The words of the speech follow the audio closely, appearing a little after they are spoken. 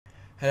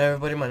Hello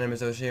everybody, my name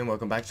is Oshi and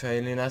welcome back to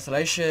Alien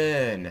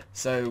Isolation.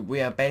 So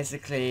we are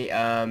basically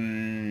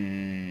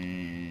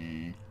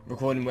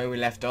recording where we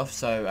left off.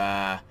 So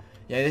yeah,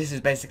 this is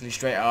basically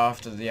straight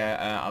after the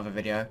other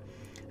video.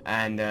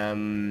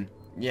 And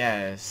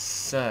yeah,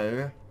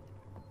 so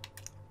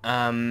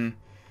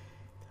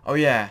oh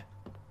yeah,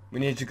 we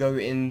need to go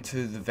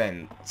into the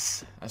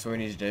vents. That's what we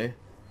need to do.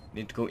 We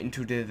need to go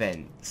into the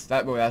vents.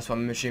 That's what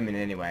I'm assuming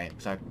anyway.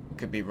 So I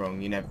could be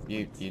wrong. You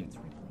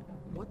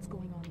What's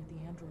going on with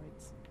the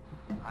androids?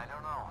 I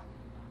don't know.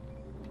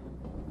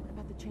 What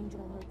about the change in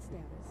alert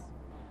status?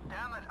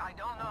 Damn it, I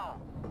don't know.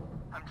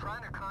 I'm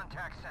trying to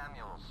contact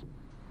Samuels.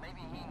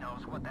 Maybe he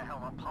knows what the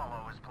hell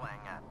Apollo is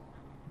playing at.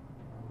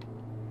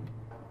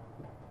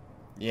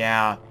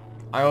 Yeah,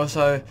 I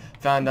also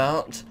found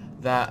out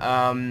that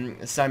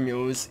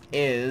Samuels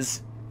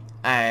is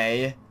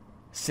a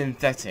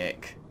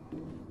synthetic.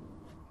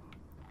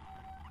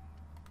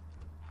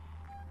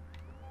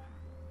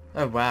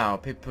 Oh wow,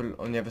 people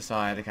on the other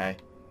side, okay.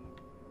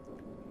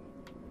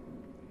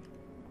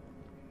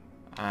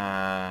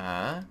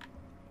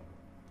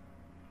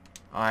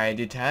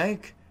 ID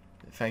tag,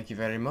 thank you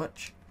very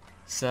much.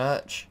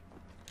 Search,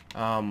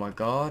 oh my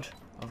god,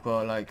 I've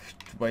got like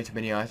way too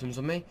many items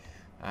on me.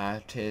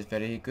 It is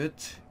very good.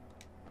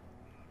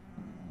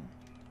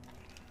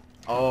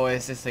 Oh,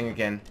 it's this thing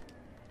again.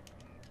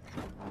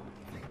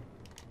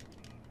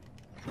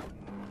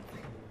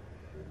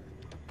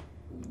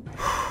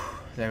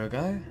 There we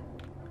go.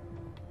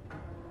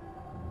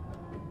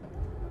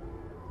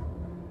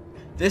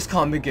 This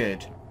can't be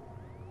good.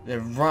 They're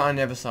right on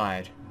the other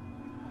side.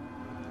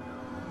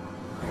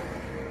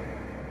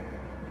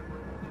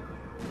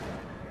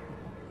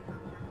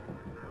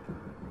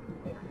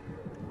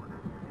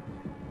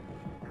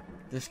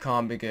 This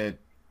can't be good.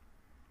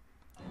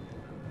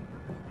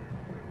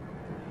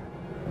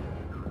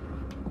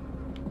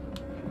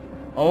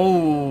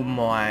 Oh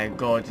my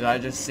god, did I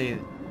just see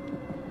it?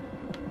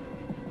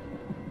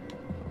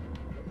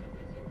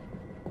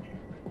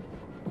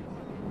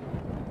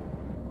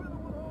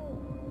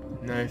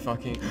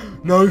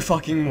 No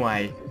fucking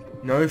way.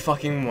 No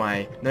fucking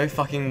way. No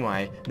fucking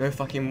way. No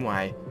fucking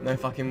way. No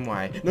fucking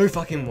way. No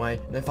fucking way.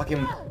 No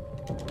fucking.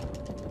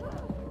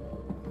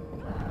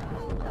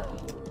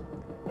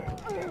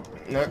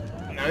 No.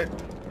 No.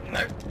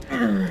 No.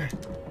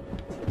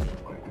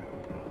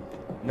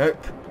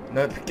 Nope.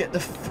 Nope. Get the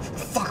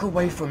fuck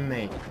away from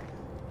me.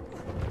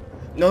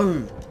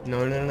 No.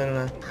 No. No. No.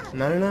 No.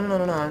 No. No. No.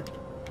 No. No.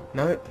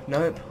 Nope,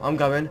 nope, I'm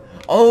going.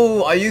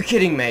 Oh, are you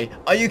kidding me?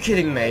 Are you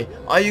kidding me?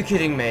 Are you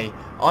kidding me?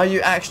 Are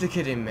you actually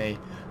kidding me?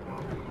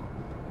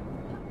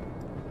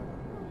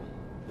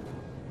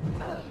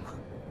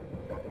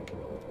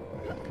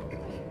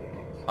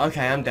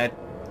 Okay, I'm dead.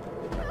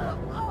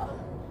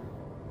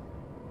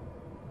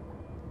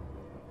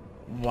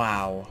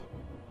 Wow.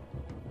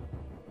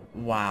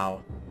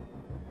 Wow.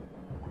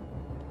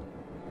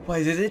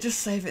 Wait, did it just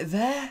save it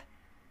there?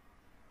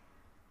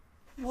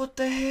 What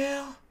the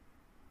hell?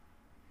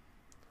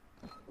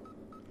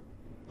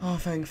 Oh,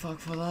 thank fuck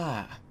for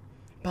that.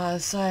 But I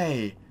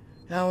say,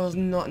 that was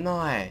not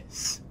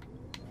nice.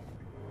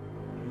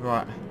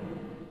 Right.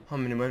 How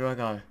many? Where do I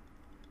go?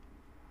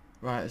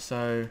 Right,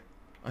 so...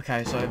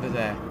 Okay, so over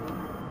there.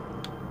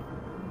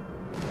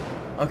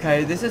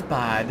 Okay, this is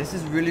bad. This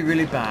is really,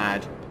 really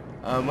bad.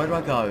 Where do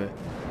I go?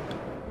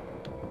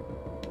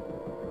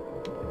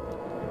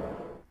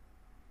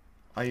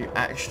 Are you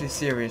actually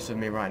serious with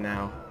me right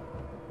now?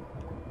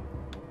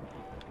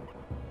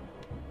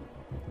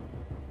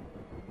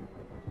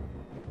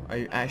 Are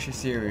you actually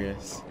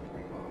serious?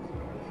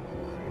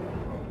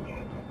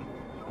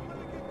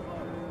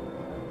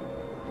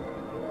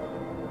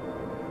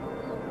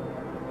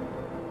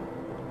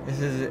 This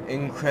is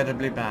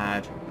incredibly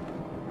bad.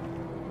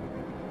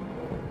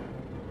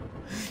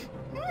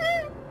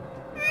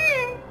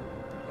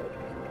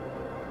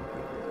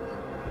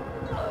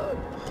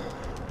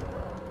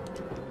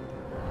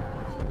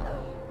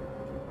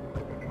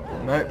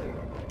 Nope.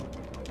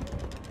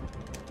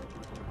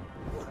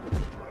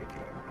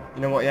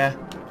 You know what, yeah?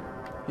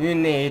 You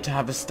need to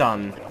have a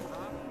stun.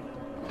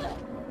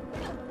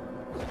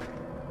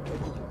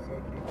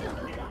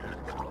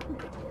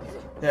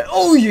 Yeah.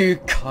 Oh, you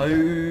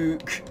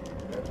coke!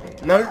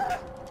 Nope.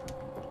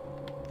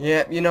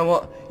 Yeah, you know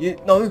what?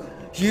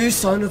 You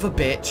son of a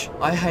bitch.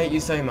 I hate you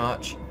so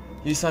much.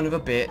 You son of a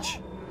bitch.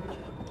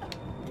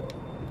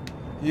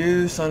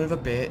 You son of a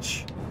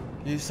bitch.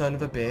 You son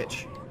of a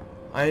bitch.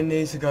 I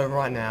need to go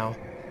right now.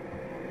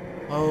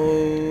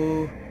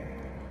 Oh.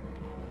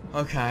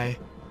 Okay.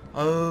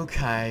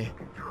 Okay.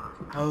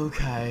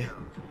 Okay.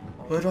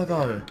 Where do I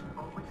go?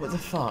 What the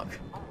fuck?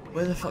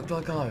 Where the fuck do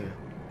I go?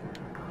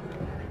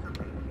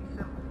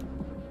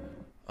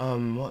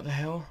 What the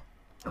hell?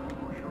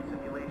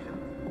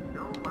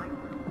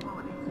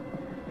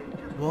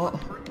 What?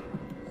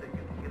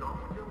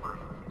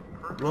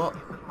 What?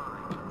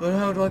 Where the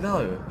hell do I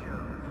go?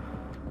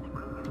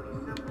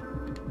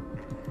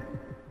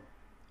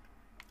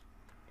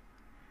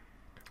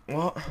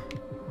 What?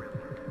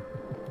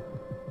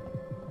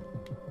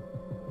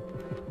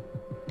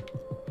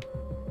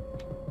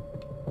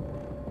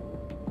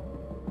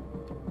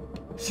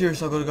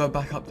 Seriously, I gotta go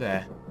back up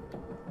there.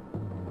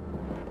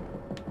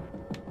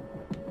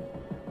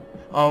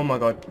 Oh my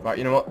god. Right,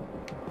 you know what?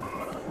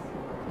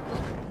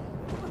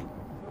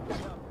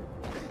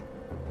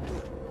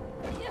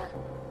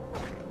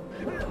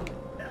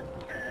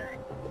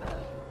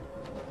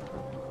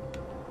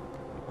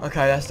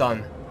 Okay, that's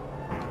done.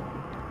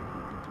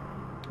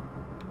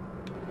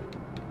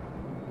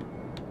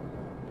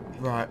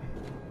 Right.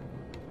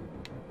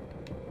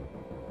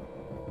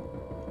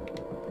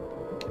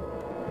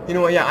 You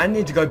know what, yeah, I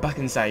need to go back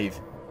and save.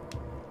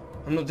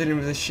 I'm not dealing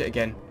with this shit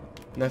again.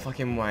 No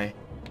fucking way.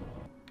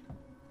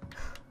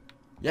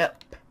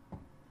 Yep.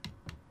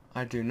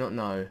 I do not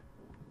know.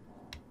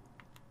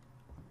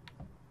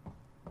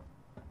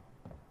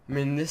 I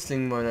mean, this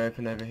thing won't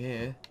open over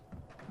here.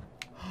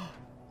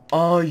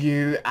 Are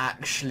you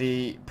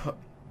actually put...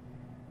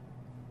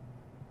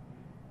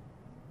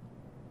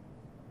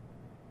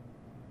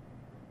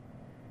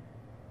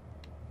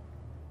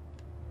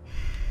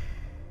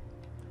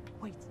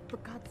 Wait, for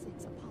God's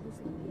sakes, Apollo's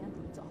let the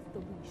androids off the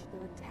leash.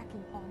 They're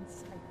attacking on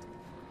sight.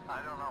 I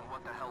don't know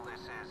what the hell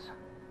this is.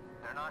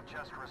 They're not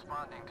just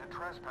responding to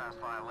trespass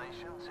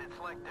violations, it's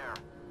like they're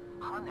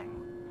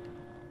hunting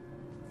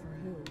For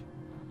who?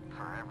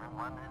 for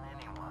everyone and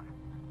anyone.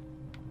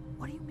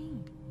 What do you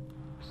mean?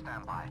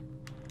 Stand by.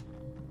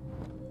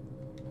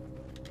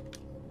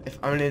 If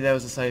only there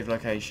was a save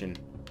location.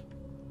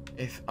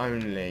 If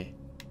only.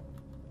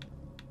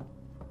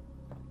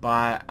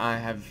 But I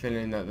have a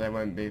feeling that there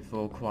won't be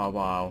for quite a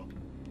while.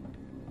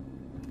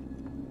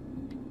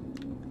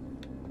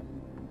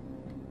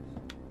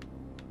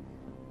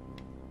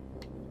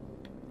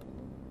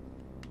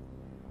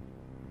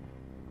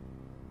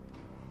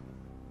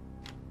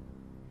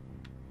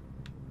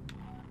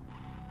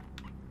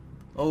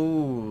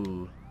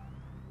 Oh.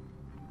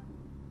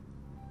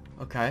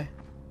 Okay.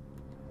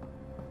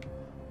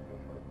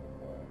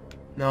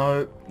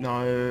 No,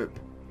 no.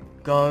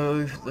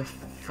 Go the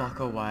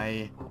fuck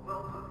away.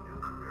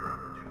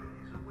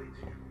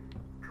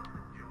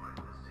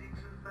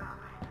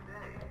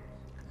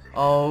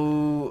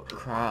 Oh,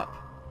 crap.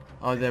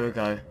 Oh, there we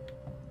go.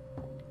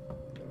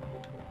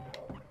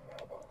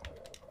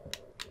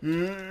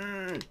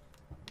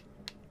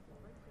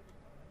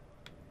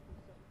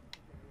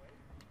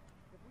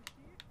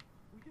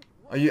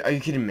 Are you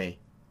kidding me?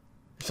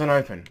 It's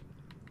unopen.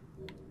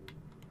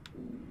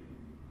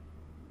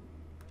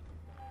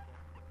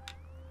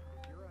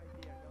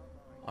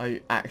 Are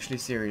you actually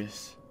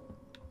serious?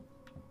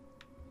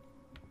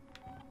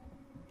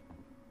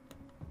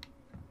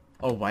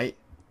 Oh, wait.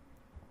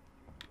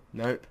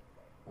 Nope.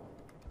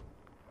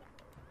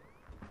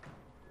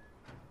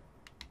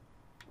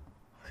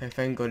 Okay,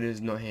 thank God it's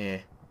not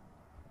here.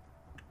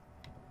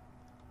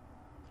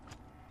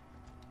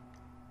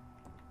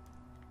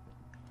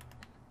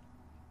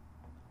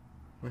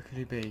 Where could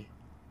he be?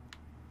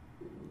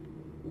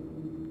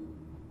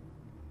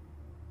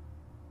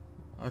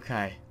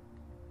 Okay.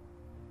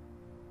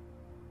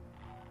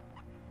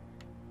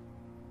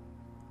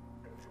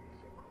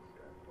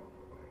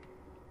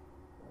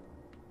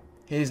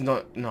 He's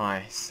not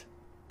nice.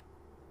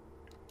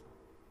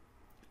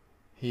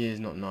 He is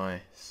not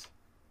nice.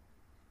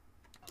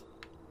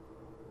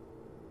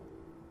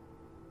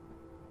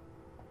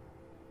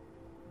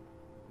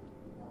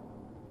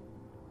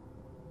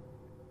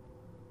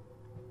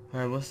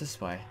 Alright, what's this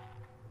way?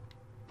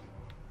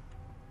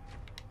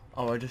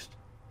 Oh,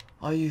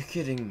 Are you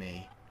kidding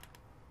me?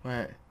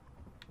 Wait.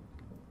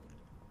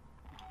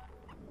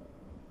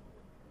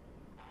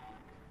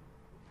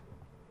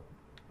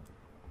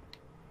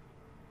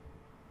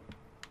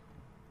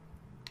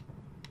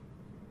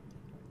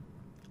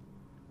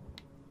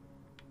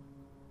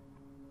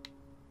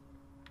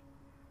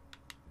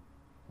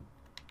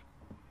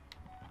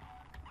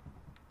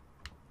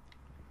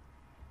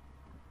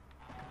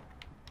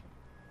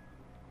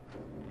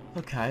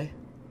 Okay.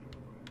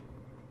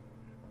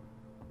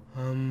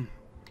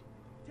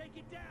 Take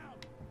it down!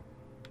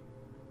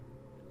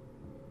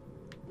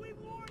 We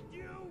warned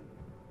you!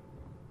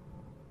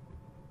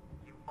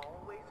 You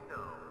always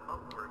know a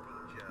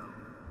working Joe.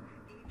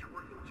 Each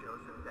working Joe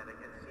synthetic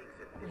and seeks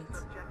it is Wait,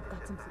 subjected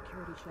got to some factors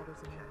security shutters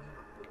in checks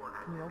here. before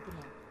Can you open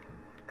activation.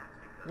 them? That's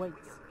because Wait.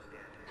 we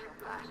understand. You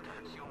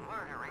bastards, you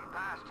murdering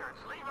bastards!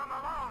 Leave him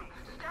alone!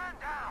 Stand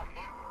down!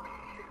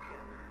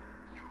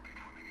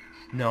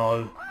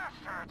 No.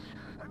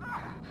 Bastards!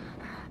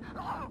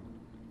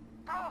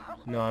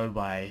 No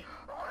way.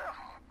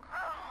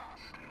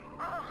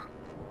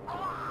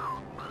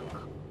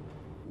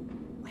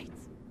 Wait!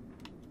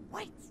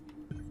 Wait!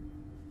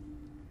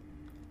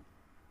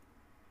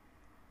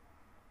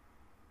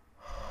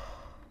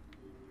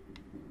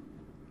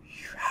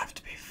 You have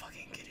to be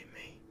fucking kidding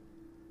me.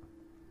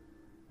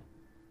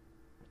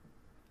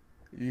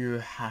 You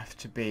have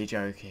to be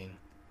joking.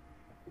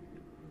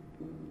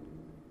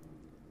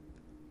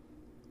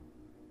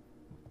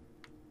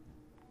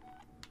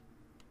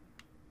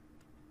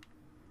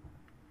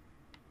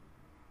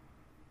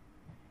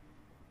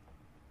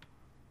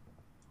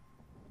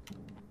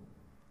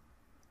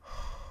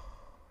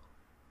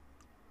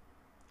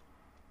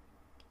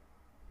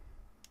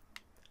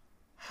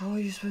 How are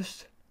you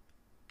supposed to...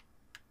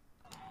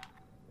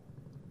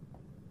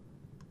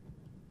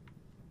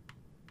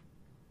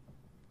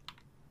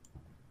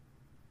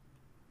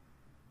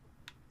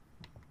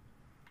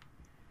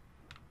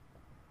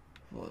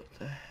 What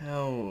the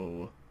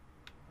hell?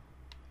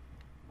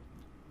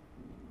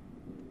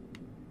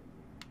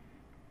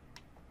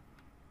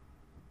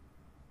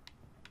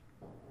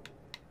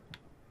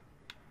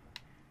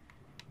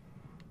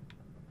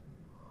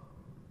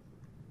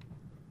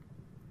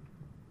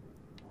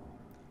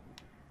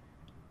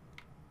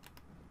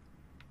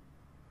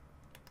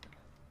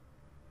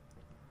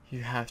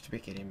 You have to be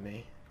kidding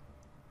me.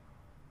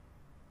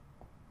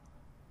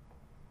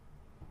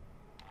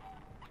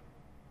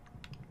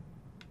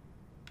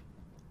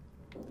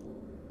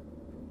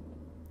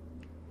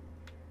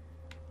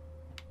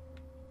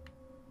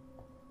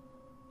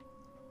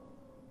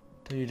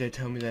 Don't you dare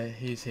tell me that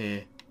he's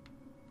here.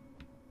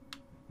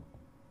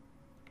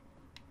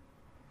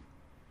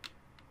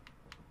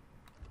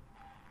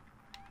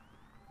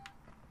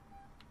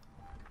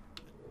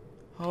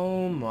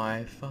 Oh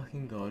my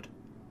fucking god.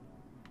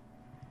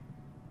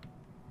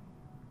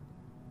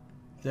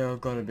 They're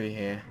gonna be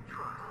here.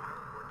 Trust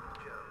hardworking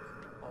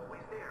Joes.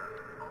 Always there,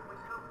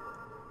 always helpful,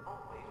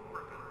 always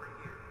working for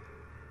you.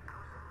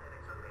 Our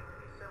synthetics are made to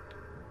be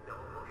simple. No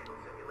emotional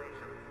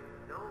simulations,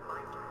 no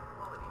micro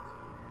qualities.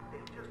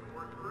 They just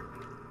work for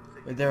you.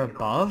 Wait, they're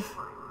above?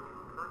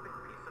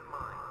 Perfect peace of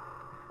mind.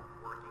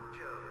 Working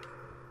Joes.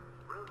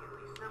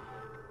 Brilliantly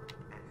simple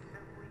and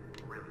simply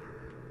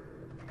brilliant.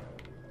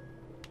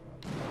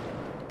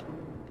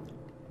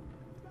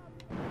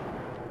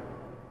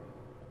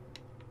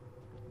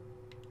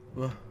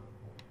 What?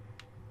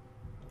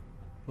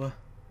 What?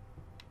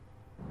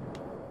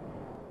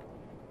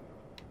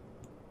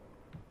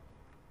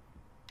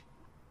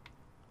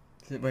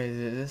 Wait, is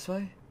it this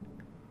way?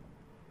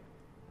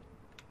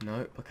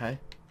 Nope, okay.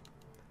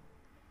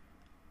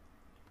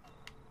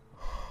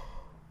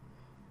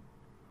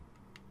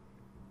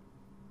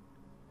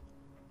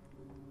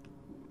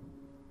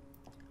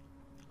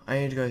 I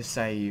need to go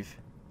save.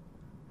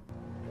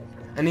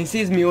 And he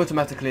sees me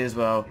automatically as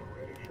well.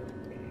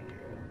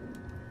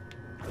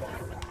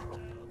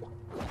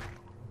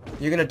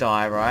 You're gonna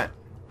die, right?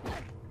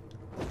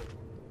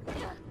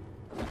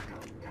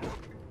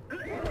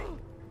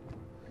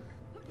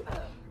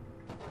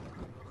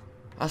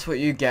 That's what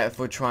you get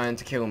for trying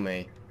to kill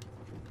me.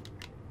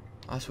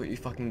 That's what you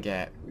fucking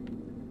get.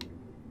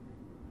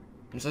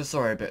 I'm so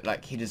sorry, but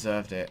like, he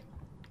deserved it.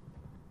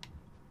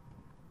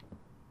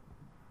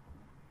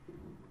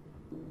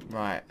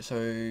 Right, so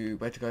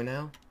where to go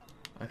now?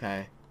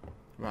 Okay.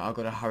 Right, I've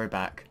got to hurry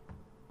back.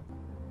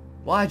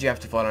 Why'd you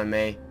have to follow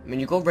me? I mean,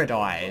 you got red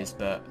eyes,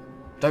 but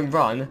don't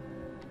run.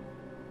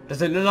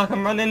 Does it look like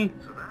I'm running?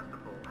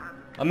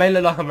 I may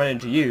look like I'm running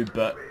to you,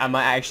 but am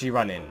I actually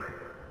running?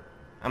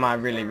 Am I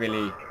really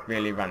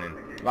running?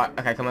 Right,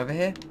 okay, come over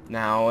here.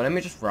 Now, let me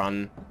just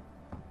run.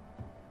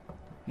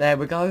 There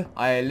we go.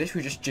 I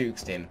literally just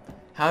juked him.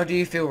 How do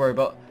you feel,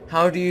 robot?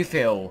 How do you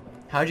feel?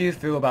 How do you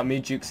feel about me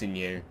juxing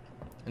you?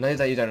 I know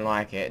that you don't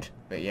like it,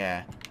 but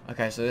yeah.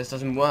 Okay, so this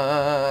doesn't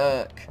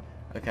work.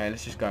 Okay,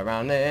 let's just go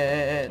around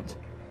it.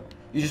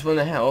 You just want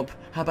to help?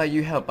 How about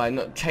you help by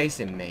not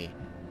chasing me?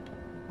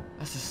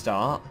 That's a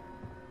start.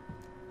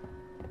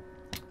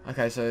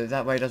 Okay, so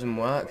that way doesn't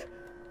work.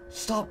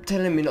 Stop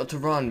telling me not to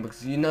run,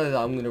 because you know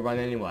that I'm going to run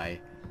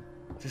anyway.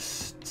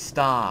 Just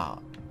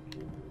start.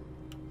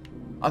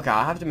 Okay,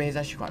 I have to admit he's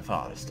actually quite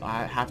fast.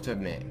 I have to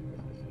admit.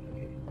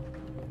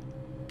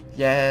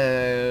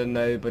 Yeah,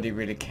 nobody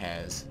really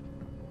cares.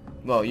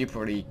 Well, you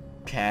probably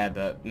care,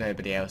 but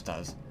nobody else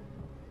does.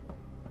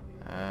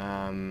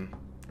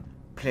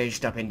 Please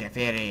stop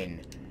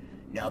interfering.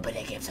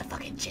 Nobody gives a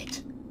fucking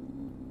shit.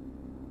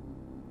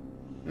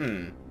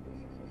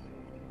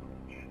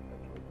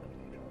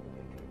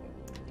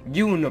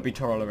 You will not be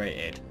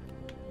tolerated.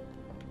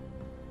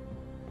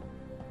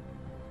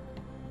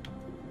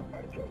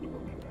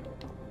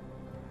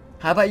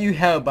 How about you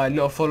help by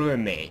not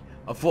following me?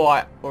 I thought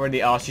I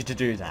already asked you to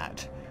do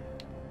that.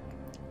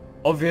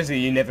 Obviously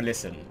you never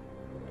listen.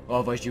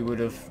 Otherwise you would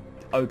have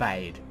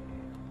obeyed.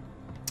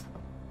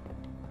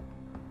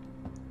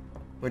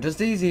 Wait, does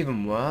these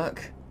even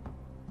work?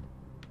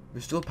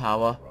 Restore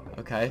power.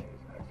 Okay.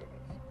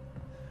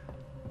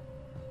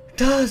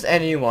 Does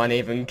anyone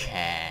even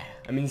care?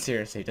 I mean,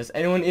 seriously, does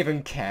anyone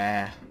even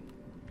care?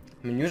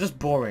 I mean, you're just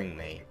boring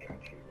me.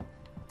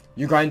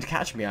 You're going to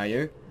catch me, are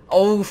you?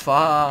 Oh, fuck.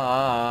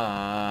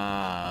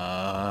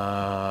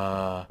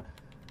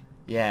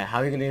 Yeah, how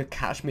are you going to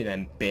catch me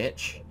then,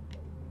 bitch?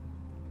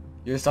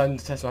 You're starting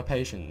to test my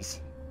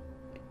patience.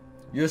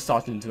 You're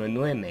starting to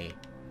annoy me.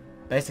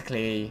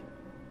 Basically,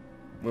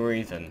 we're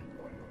even.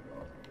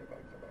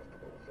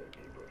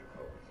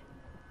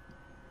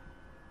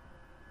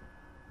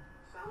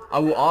 I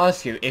will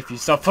ask you if you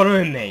stop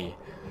following me.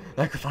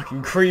 Like a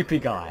fucking creepy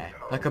guy.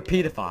 Like a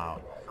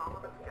paedophile.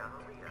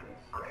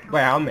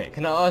 Wait, Amit,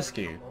 can I ask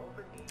you?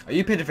 Are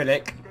you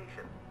paedophilic?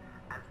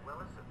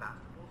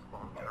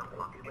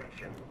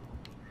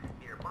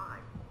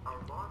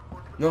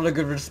 Not a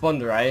good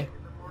responder, eh?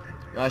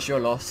 That's your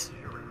loss.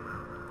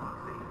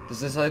 Does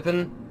this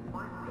open?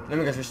 Let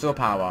me guess, restore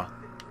power.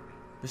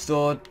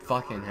 Restored,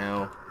 fucking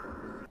hell.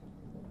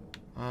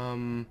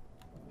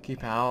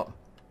 Keep out.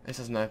 This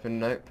doesn't open,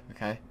 nope,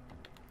 okay.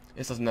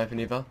 This doesn't open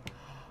either.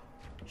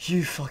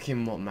 You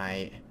fucking what,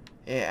 mate?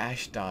 It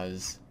actually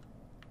does.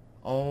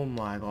 Oh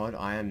my god,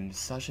 I am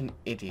such an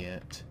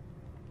idiot.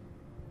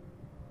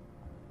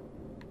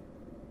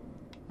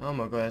 Oh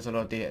my god, there's a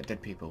lot of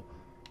dead people.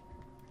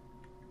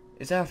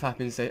 Is there a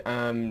fapping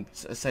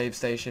a save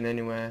station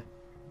anywhere?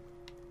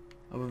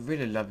 I would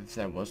really love if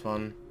there was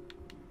one.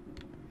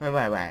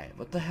 Wait.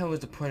 What the hell was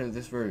the point of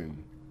this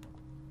room?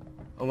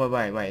 Oh,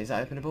 wait. Is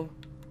that openable?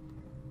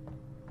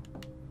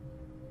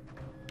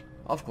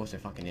 Of course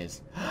it fucking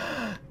is.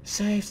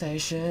 Save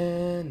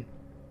station!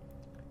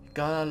 You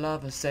gotta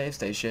love a save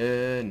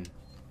station.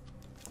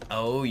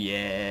 Oh,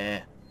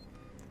 yeah.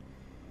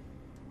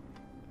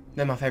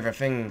 They're my favourite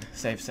thing.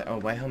 Oh,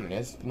 wait, how many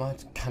is? My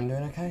cam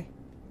doing okay?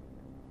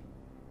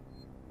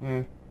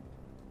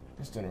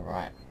 It's doing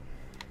alright.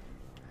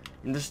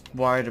 I'm just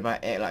worried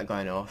about it, like,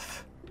 going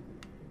off.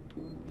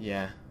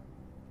 Yeah.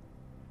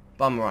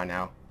 But I'm right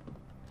now.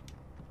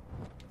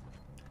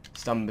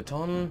 Stun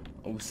baton.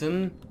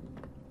 Awesome.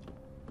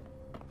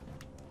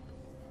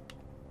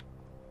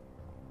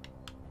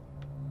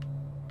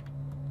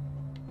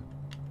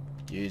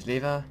 Use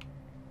lever.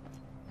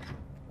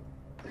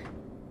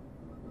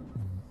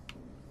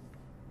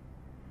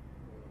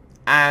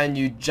 And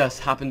you just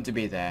happen to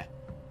be there.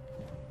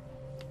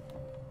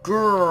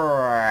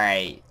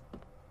 Great.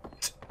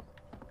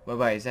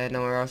 Wait, is there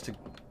nowhere else to...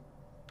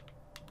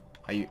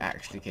 Are you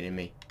actually kidding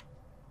me?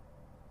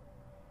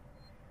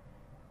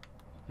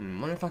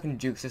 Wonder if I can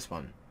jukes this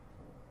one.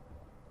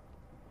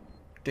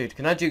 Dude,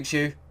 can I jukes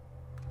you?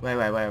 Wait,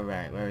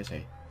 where is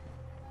he?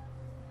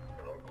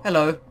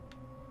 Hello.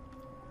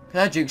 Can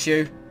I jukes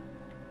you?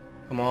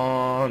 Come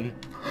on.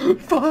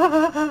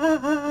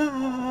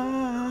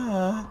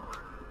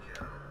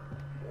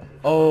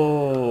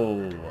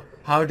 Oh.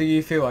 How do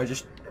you feel? I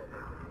just...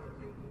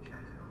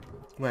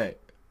 Wait.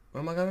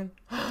 Where am I going?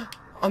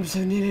 I'm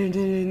so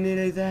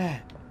nearly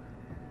there.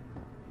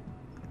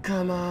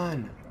 Come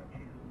on.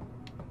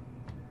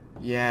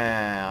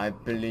 Yeah, I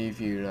believe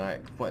you.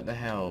 Like, what the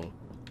hell?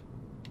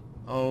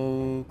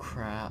 Oh,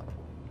 crap.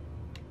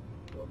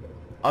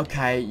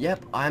 Okay,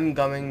 yep, I'm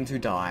going to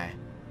die.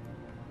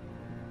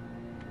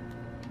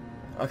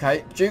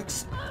 Okay,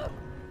 jukes.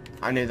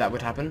 I knew that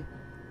would happen.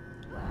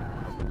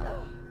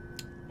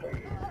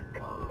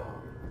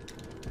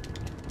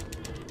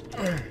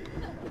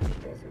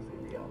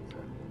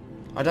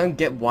 I don't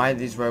get why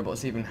these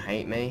robots even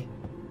hate me.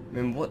 I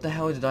mean, what the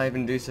hell did I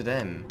even do to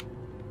them?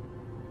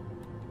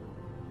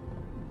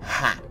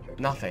 Ha!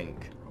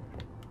 Nothing.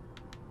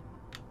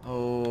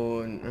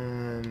 Oh,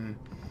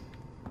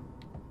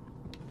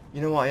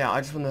 you know what, yeah,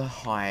 I just want to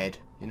hide.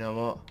 You know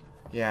what?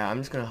 Yeah, I'm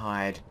just going to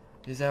hide.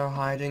 Is there a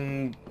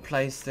hiding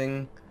place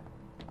thing?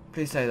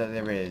 Please say that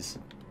there is.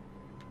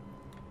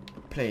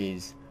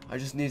 Please. I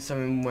just need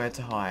somewhere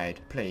to hide.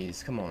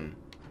 Please, come on.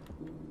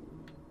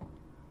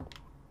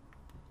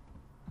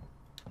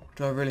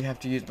 Do I really have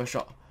to use my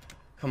shot?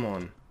 Come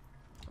on.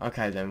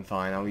 Okay then,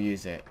 fine, I'll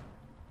use it.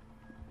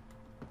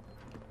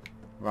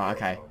 Right,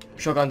 okay.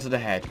 Shotgun to the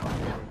head.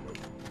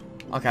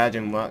 Okay, that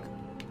didn't work.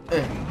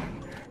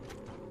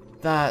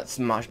 That's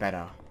much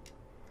better.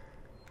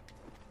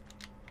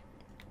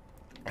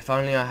 If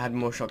only I had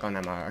more shotgun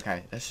ammo.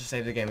 Okay, let's just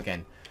save the game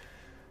again.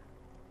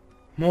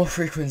 More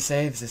frequent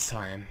saves this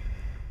time.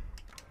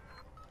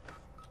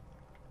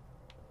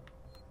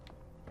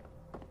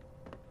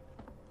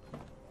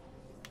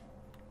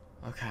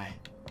 Okay.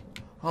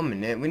 Hold a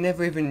minute, we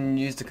never even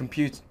used the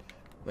computer.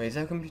 Wait, is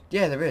there a computer?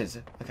 Yeah, there is.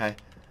 Okay,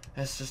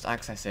 let's just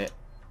access it.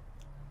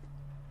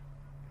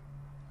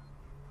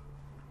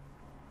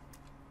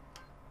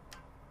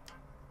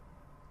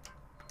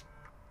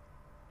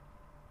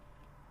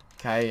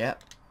 Okay,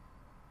 yep.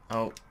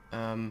 Oh,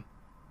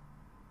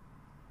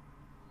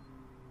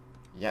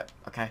 yep,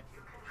 okay.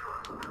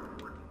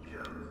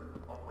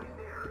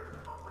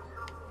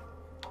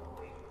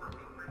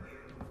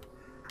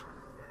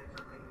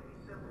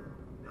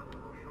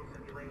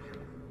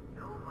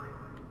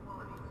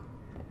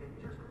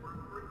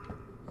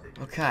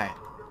 Okay.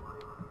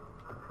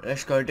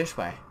 Let's go this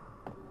way.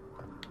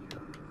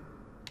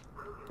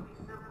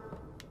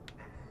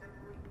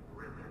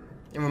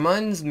 It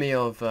reminds me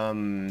of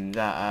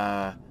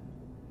that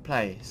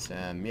place.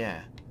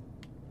 Yeah.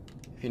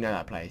 If you know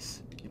that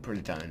place, you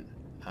probably don't.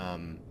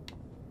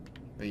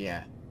 But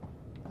yeah.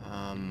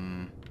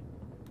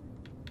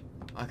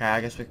 Okay, I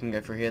guess we can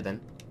go through here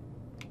then.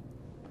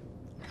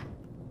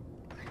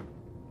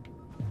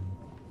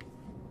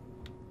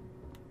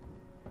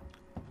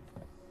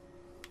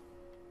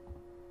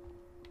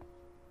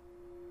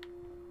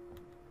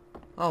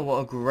 Oh,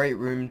 what a great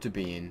room to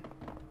be in.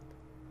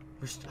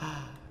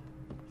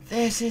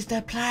 This is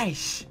the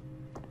place!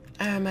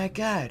 Oh my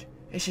god,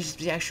 this is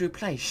the actual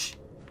place.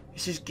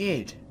 This is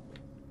good.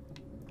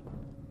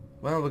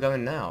 Where are we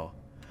going now?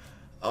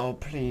 Oh,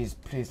 please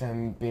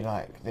don't be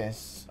like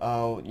this.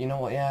 Oh, you know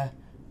what, yeah?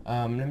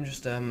 Let me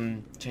just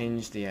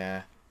change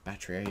the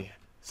battery.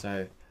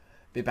 So,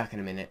 be back in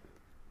a minute.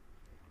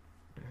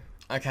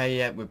 Okay,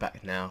 yeah, we're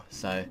back now.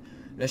 So,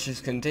 let's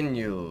just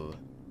continue.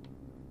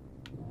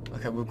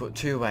 Okay, we've got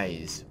 2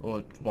 ways,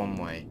 or 1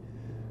 way.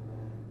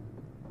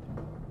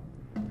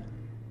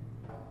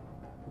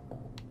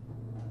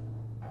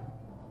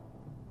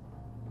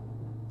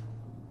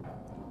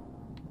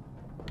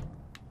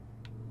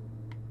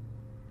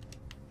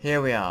 Here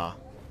we are.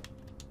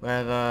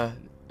 Wherever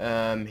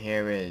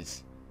here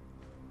is.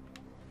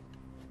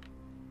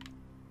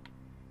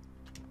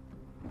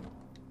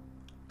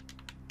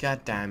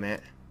 God damn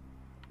it.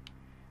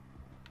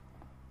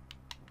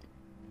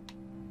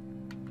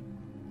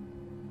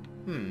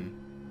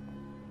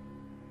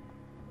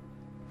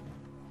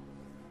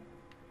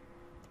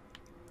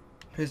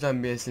 Please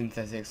don't be a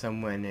synthetic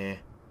somewhere near.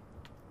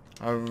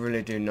 I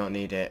really do not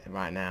need it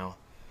right now.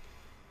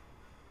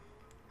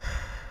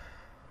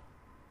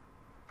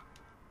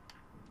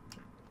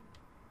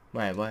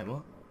 Wait,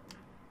 what?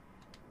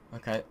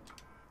 Okay.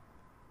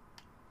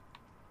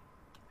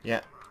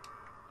 Yeah.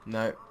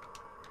 No.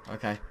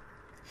 Okay.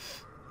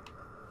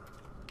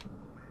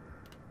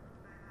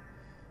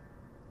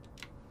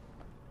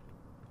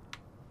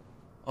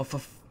 Oh, for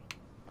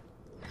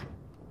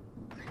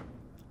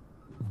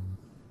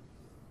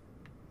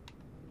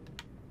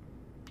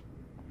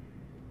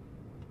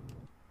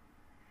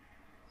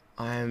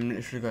I am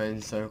literally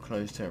going so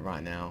close to it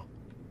right now.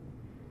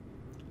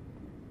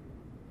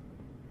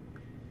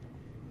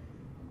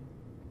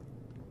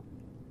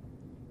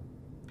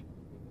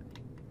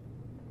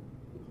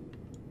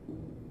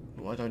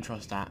 Well, I don't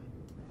trust that.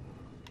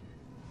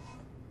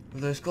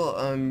 Although it's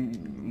got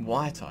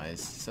white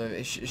eyes, so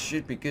it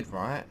should be good,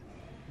 right?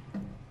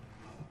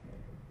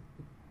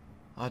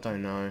 I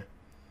don't know.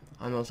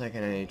 I'm not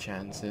taking any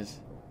chances.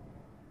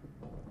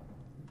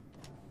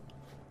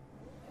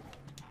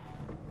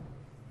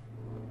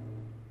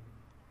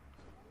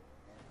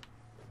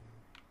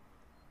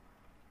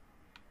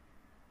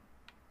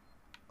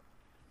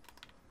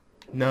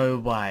 No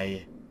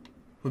way.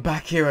 We're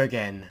back here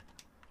again.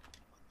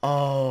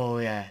 Oh,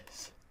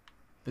 yes.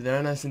 But there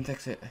are no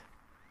synthetic.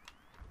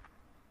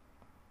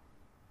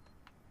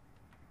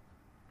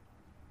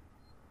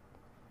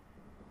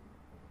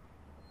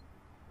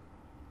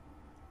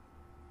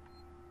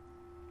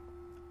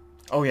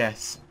 Oh,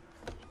 yes.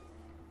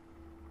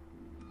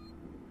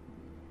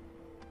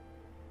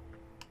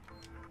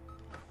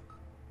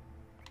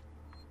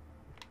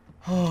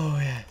 Oh,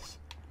 yes.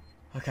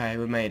 Okay,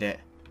 we made it.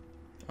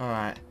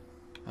 Alright.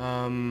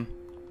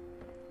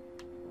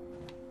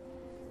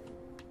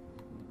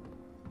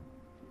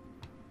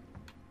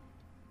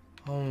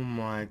 Oh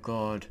my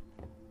god.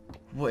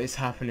 What is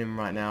happening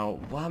right now?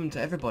 What happened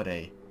to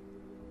everybody?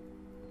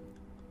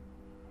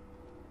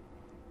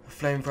 The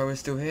flamethrower is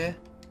still here?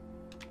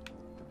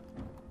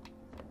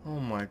 Oh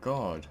my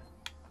god.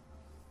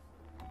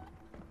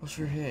 What's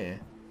through here?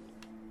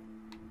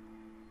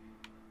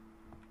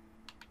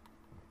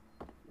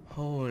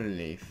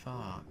 Holy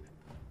fuck.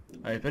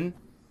 Open?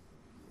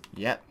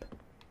 Yep.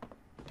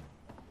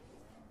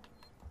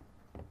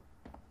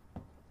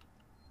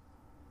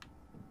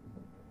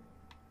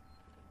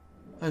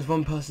 There's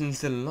one person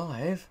still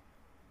alive.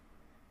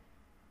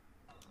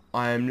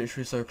 I am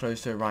literally so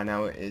close to it right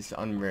now, it is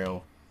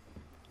unreal.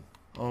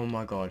 Oh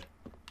my god.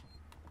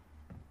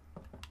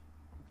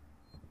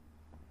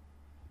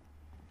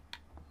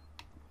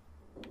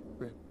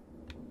 Rip,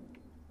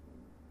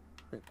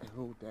 they're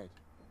all dead.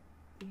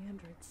 The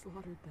android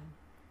slaughtered them.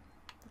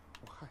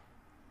 Why?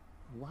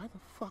 Why the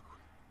fuck?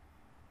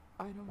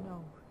 I don't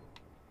know,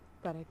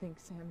 but I think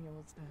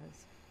Samuels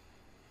does.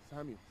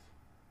 Samuels?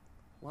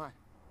 Why?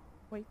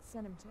 Wait,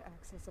 sent him to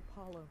access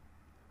Apollo.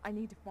 I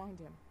need to find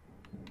him.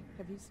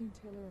 Have you seen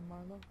Taylor and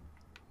Marlowe?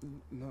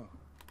 No.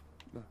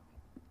 No.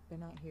 They're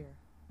not here.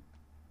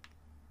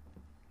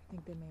 I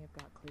think they may have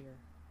got clear.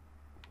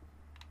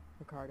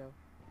 Ricardo.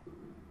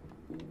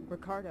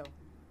 Ricardo,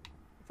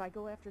 if I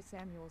go after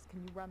Samuels,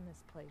 can you run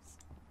this place?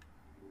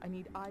 I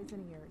need eyes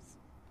and ears.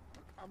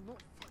 I'm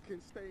not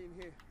fucking staying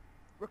here.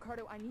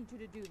 Ricardo, I need you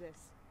to do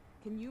this.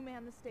 Can you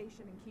man the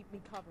station and keep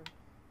me covered?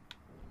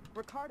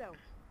 Ricardo!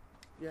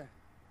 Yeah,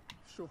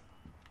 sure.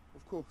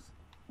 Of course.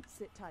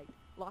 Sit tight.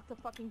 Lock the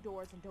fucking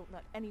doors and don't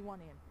let anyone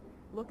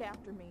in. Look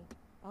after me.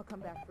 I'll come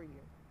back for you.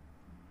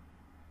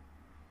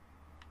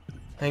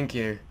 Thank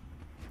you.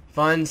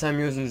 Find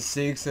Samuels and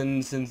seek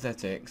and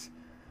synthetics.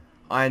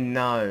 I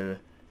know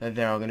that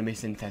there are going to be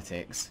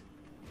synthetics.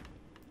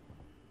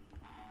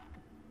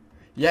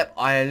 Yep,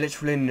 I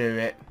literally knew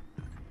it.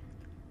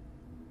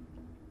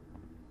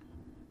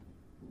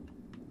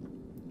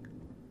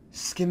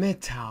 Skimmed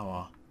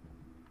Tower.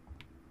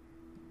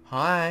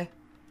 Hi.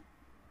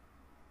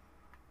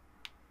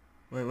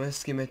 Wait, where's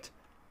Skimmed?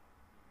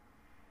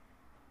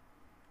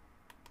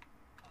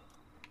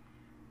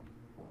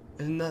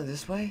 Isn't that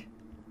this way?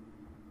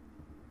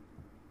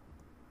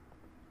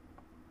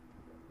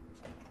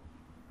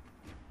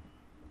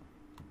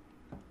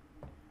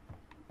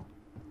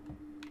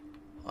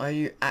 Are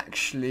you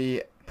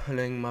actually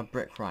pulling my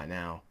brick right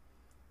now?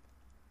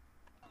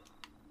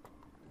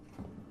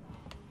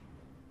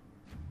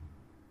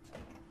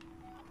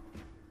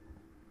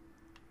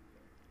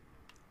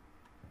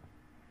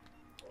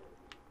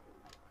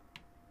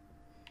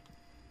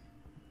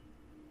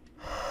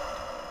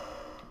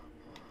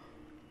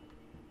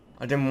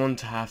 I didn't want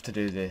to have to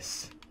do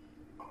this.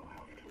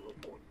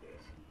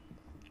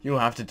 You'll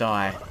have to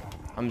die.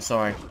 I'm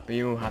sorry, but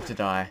you will have to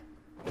die.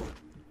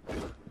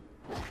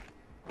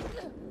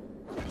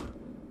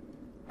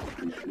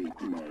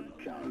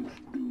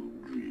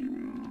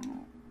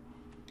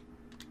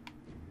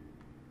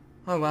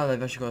 Oh wow,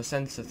 they've actually got a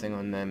sensor thing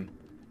on them.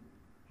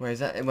 Wait, was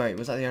that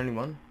the only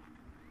one?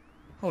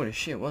 Holy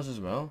shit, it was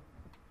as well.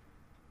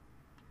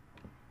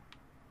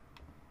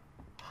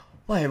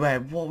 Wait,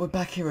 what? We're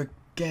back here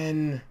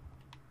again.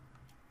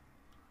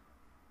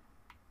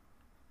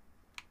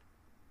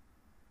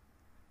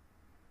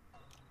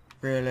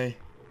 Really?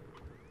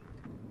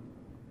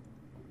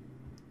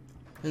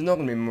 There's not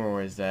gonna be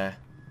more, is there?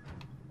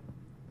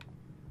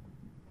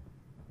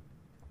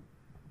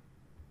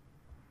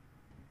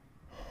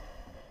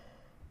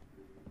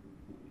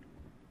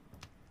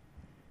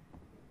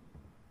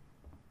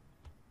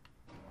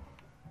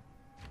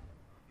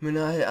 I mean,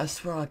 I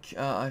swear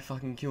I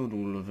fucking killed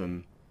all of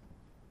them.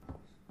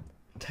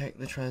 Take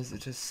the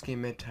transit to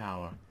Skimmed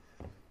Tower.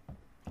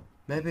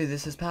 Maybe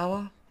this is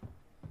power?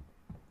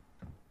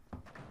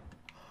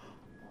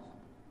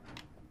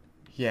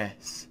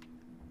 Yes.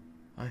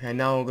 Okay,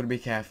 now I'm gonna be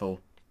careful.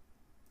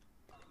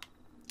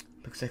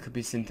 Because there could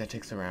be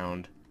synthetics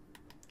around.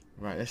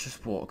 Right, let's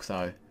just walk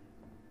though.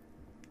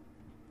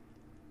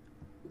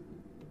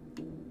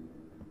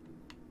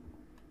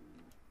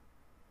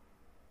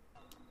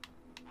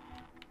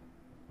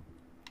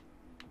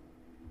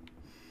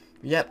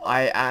 Yep,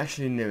 I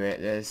actually knew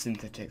it. There's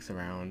synthetics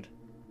around.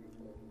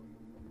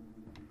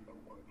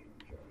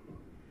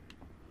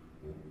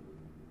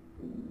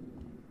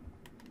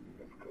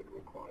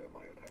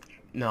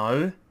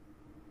 No.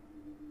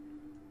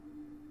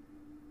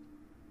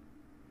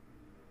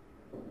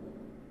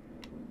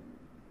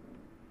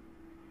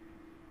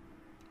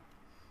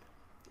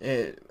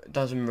 It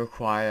doesn't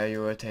require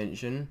your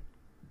attention.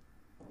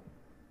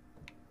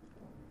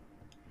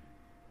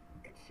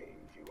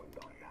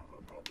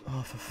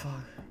 Oh, for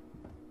fuck.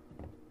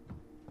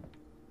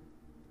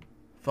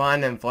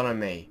 Fine, then follow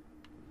me.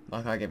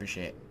 Like I give a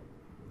shit.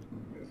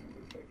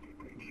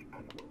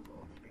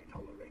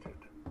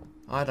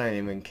 I don't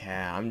even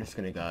care. I'm just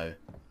gonna go.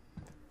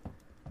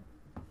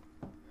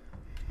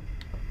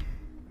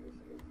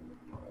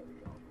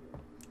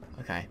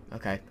 Okay.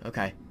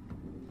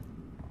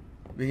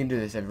 We can do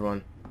this,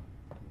 everyone.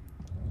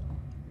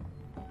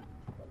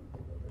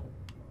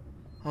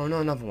 Oh,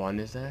 no, another one,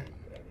 is there?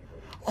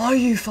 Are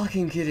you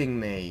fucking kidding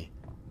me?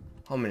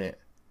 Hold a minute.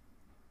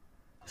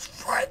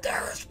 It's right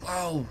there as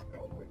well.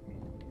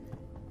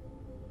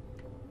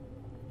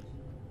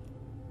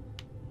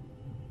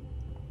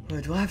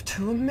 Wait, do I have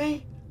two of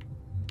me?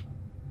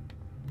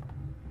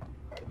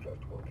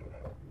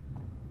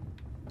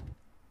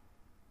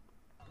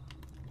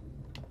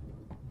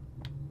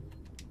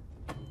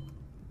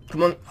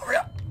 Come on, hurry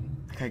up!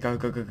 Okay, go.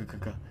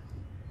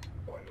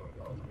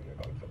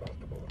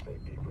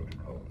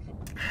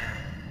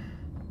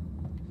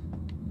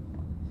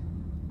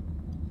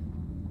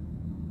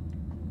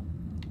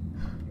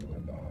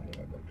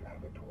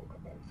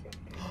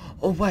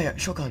 Oh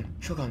wait, shotgun.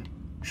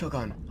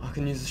 I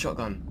can use the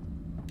shotgun.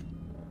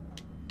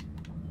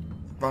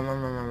 Run.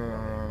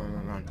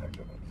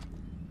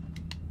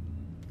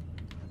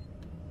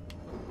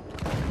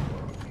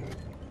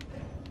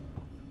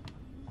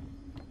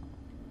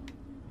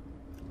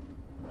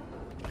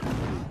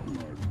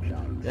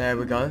 There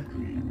we go.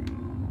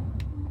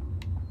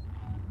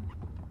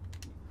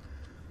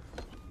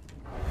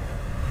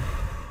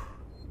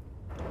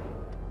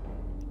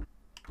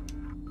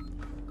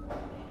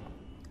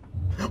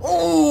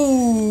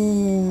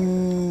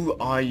 Oh!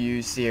 Are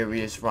you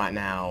serious right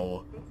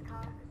now?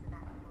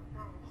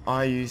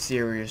 Are you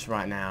serious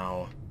right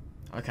now?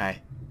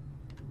 Okay.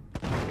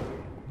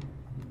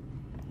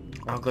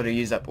 I've got to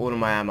use up all of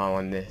my ammo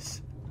on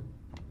this.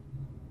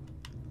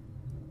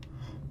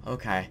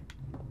 Okay.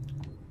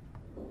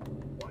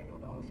 Why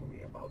not ask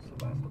me about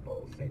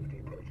Sevastopol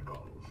safety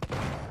protocols?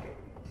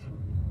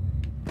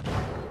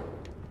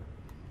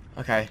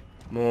 Okay,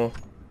 more.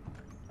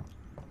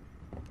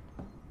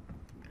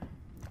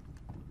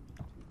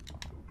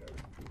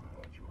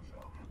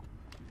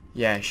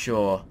 Yeah,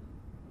 sure.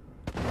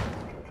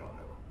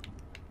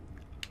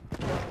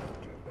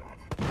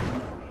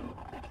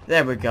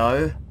 There we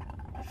go.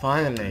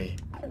 Finally.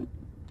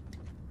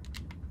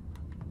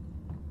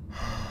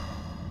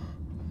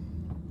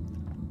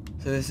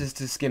 So this is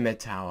to Skimmed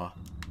Tower.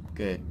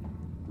 Good.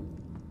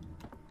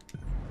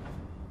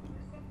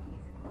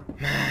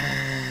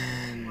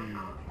 Man.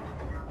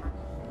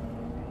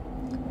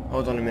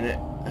 Hold on a minute.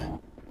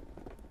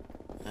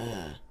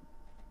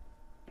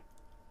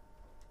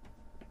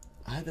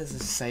 I heard there's a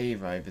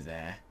save over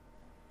there.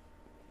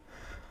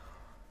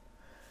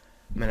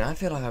 Man, I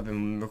feel like I've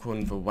been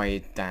recording for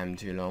way damn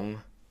too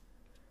long.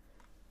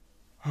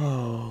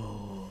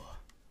 Oh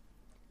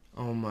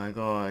my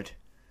god.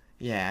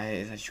 Yeah,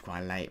 it's actually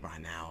quite late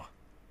right now.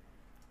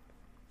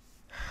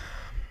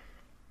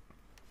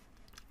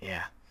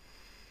 Yeah.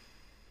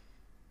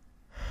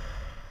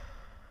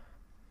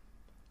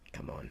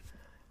 Come on.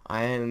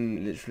 I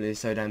am literally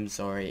so damn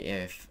sorry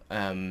if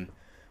one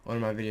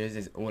of my videos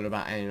is all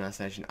about Alien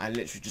Isolation. I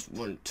literally just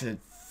want to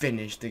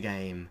finish the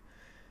game,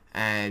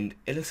 and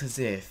it looks as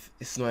if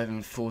it's not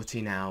even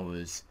 14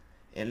 hours.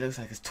 It looks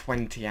like it's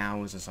 20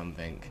 hours or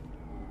something.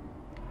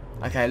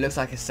 Okay, it looks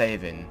like it's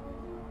saving.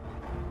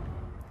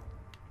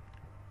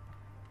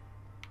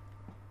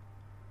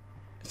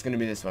 It's gonna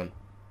be this one.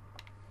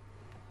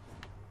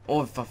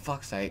 Oh, for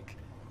fuck's sake.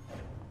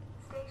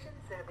 Station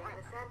serving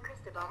the San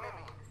Cristobal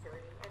medical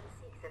facility and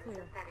Seeks and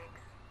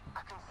Synthetics.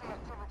 I can see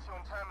activity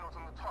on terminals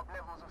on the top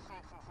levels of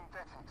Seeks and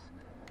Synthetics.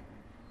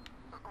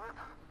 Rip,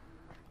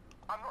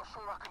 I'm not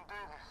sure I can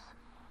do this.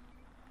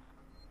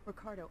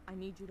 Ricardo, I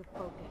need you to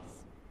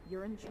focus.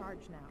 You're in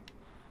charge now.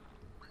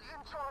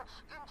 In charge?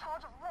 In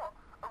charge of what?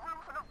 A room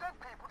full of dead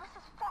people? This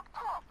is fucked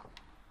up!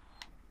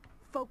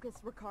 Focus,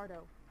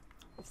 Ricardo.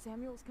 If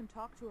Samuels can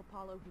talk to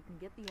Apollo, he can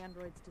get the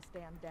androids to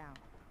stand down.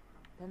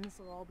 Then this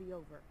will all be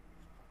over.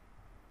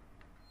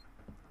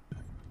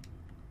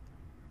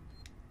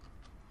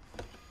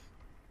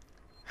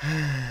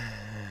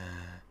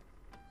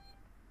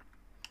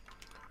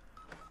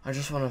 I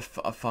just want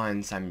to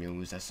find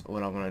Samuels. That's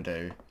all I want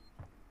to do.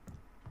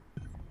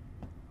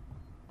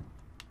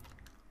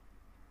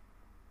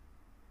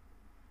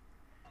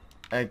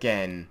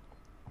 Again.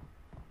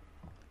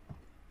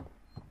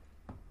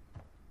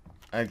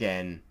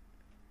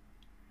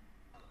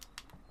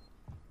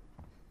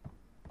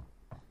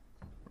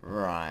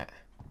 Right.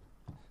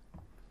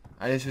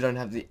 At least we don't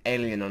have the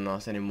alien on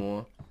us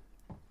anymore.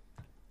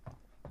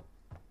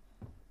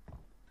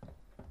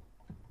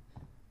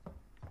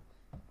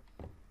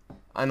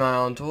 An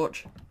ion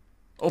torch.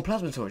 Oh,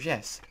 plasma torch,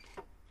 yes.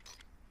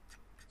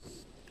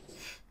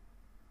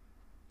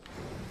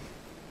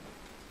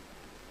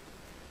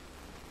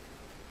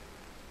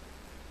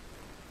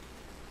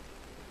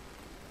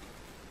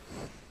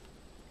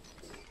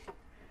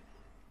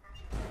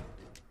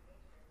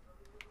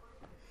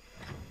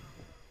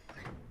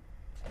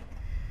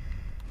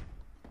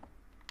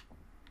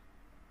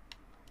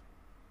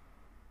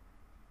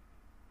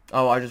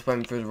 Oh, I just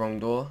went through the wrong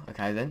door.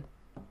 Okay, then.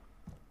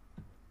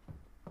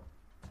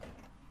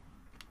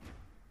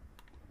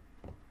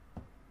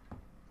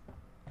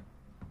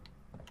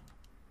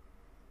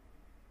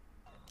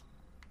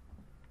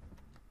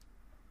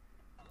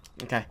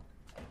 Okay.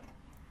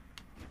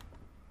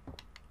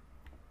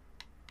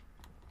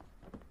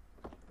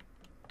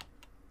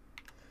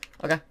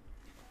 Okay.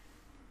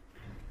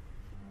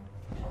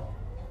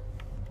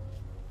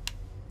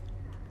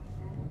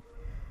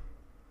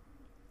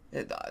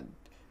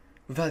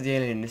 Without the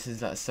alien, this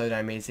is like so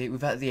damn easy.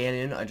 Without the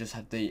alien, I just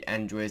have the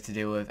androids to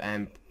deal with,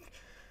 and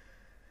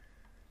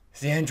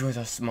the androids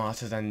are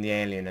smarter than the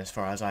alien as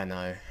far as I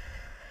know.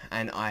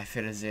 And I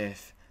feel as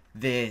if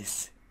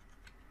this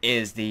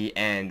is the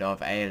end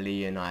of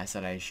Alien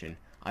Isolation.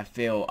 I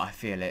feel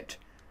it.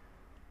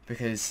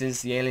 Because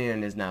since the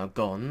alien is now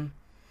gone,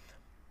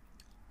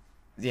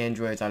 the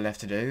androids are left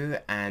to do,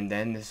 and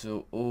then this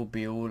will all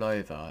be all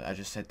over. I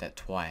just said that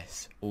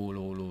twice. All.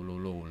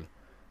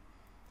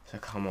 So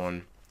come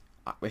on.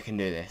 We can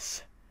do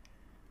this.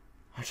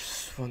 I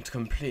just want to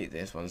complete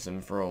this once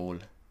and for all.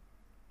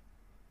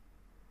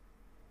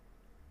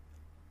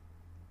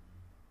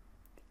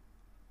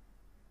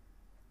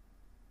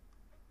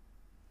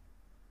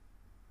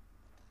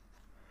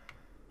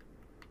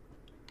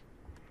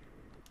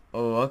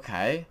 Oh,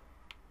 okay.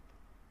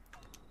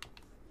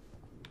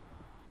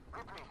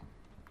 Ripley,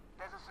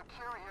 there's a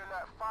security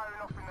alert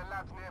firing off in the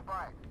labs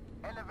nearby.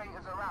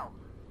 Elevators are out.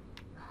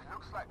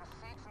 Looks like the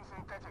Seeks and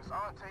Synthetics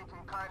aren't taking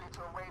kindly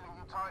to a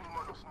Weyland-Yutani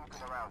model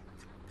snooping around.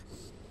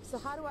 So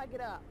how do I get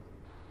up?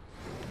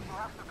 You'll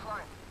have to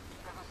climb.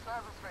 There's a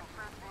service vent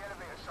through to the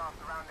elevator shaft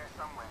around there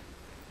somewhere.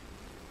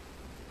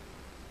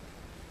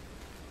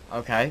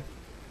 Okay.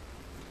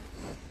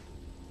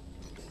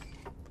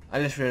 I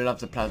literally love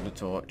the plasma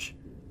torch.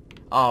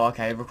 Oh,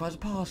 okay, it requires a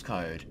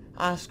passcode.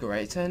 That's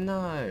great to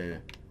know.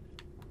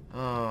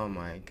 Oh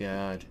my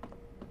god.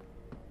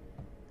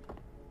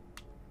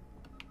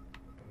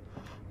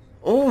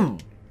 Oh!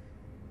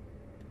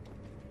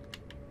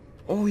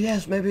 Oh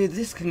yes, maybe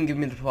this can give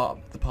me the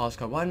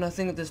passcode. Why didn't I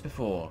think of this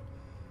before?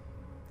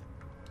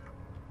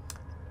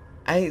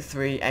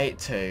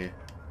 8382.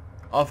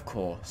 Of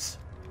course.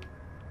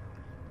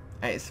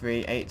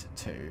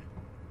 8382.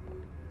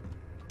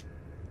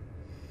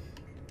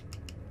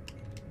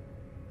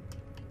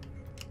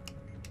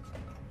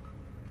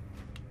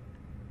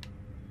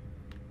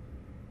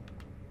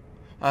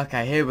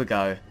 Okay, here we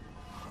go.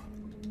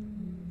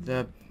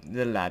 The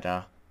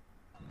ladder.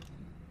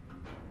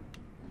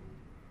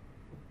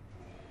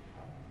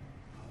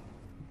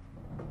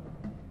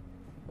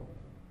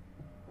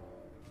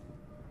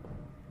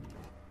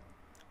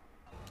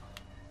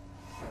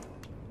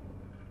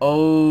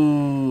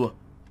 Oh,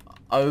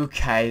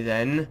 okay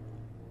then.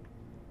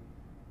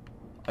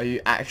 Are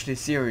you actually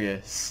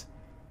serious?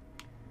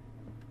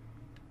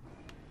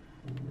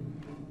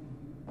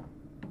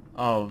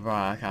 Oh,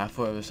 right, okay, I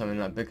thought it was something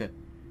like bigger.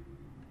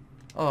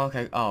 Oh,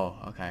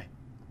 okay,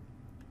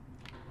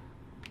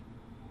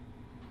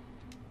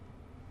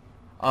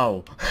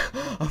 Oh.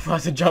 I'm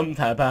about to jump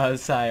there, but I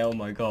was say, oh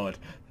my god.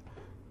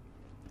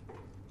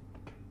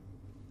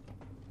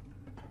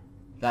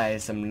 That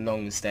is some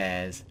long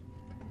stairs.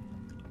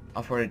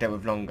 I've probably dealt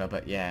with longer,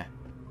 but yeah.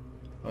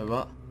 Wait,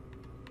 what?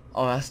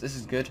 Oh, this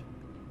is good.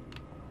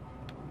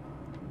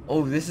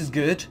 Oh, this is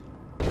good.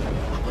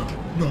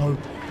 No.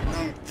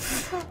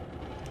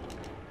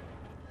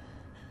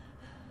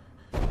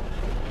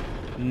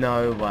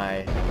 No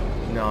way.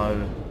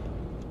 No.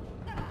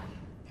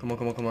 Come on,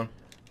 come on, come on.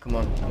 Come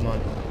on, come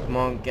on. Come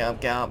on, get up,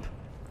 get up.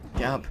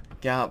 Get up,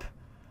 get up.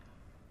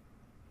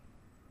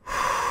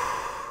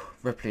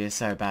 Ripley is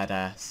so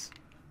badass.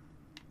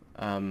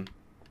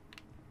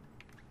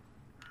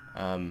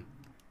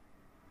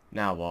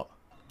 Now what?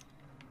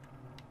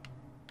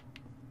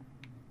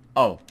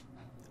 Oh,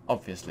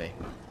 obviously.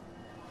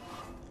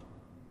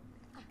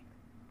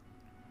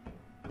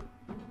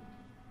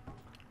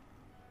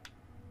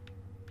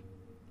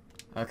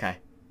 Okay.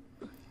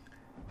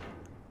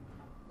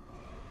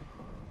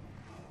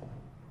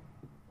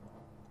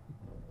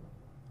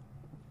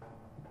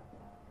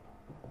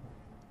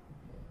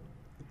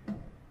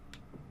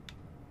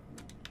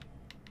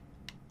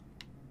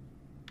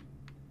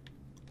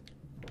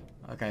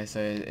 Okay, so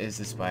it is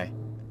this way.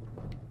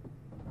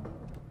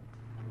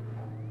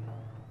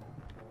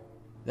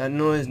 That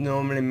noise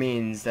normally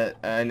means that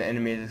an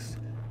enemy is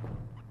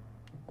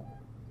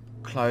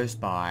close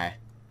by.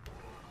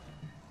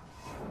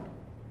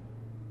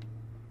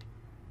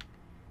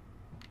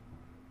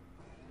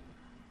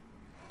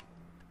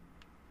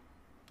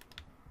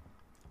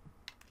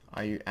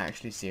 Are you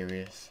actually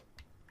serious?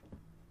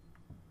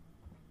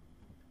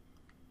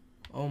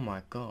 Oh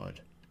my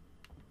god.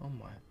 Oh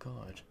my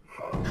god.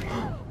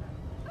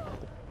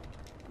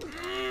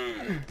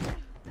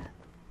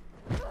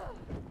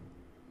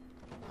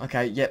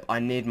 Okay, yep, I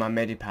need my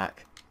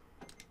medipack.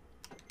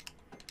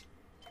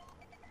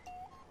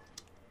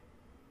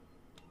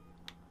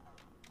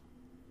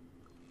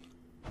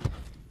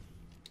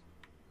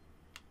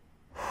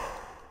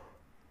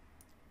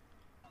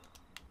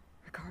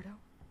 Ricardo,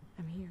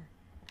 I'm here.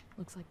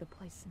 Looks like the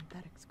place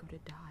synthetics go to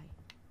die.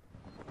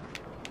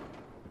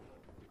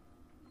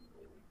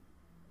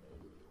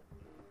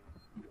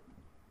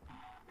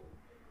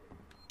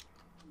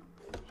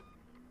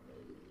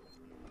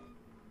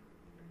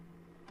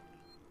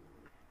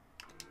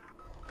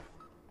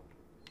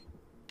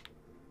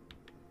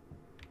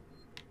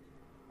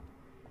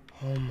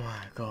 Oh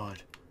my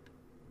god.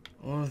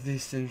 All of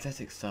these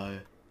synthetics though.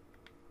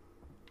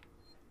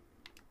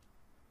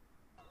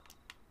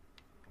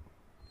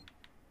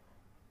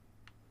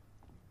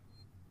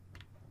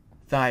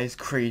 That is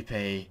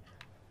creepy.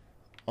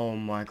 Oh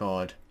my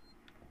god.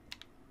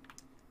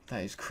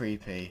 That is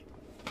creepy.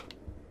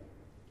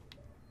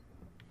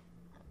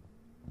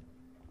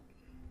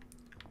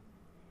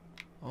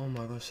 Oh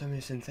my god, so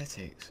many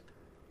synthetics.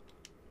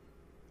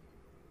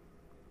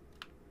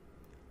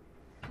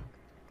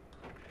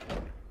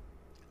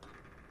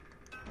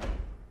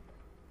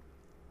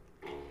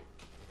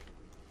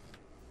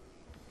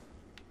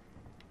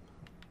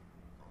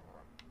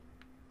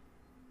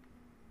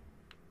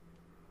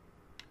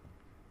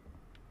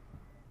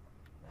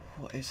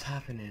 What is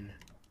happening?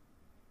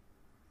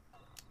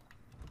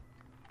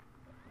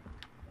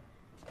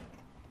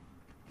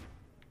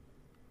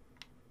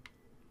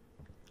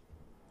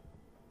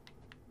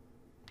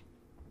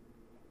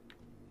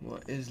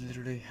 What is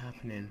literally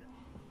happening?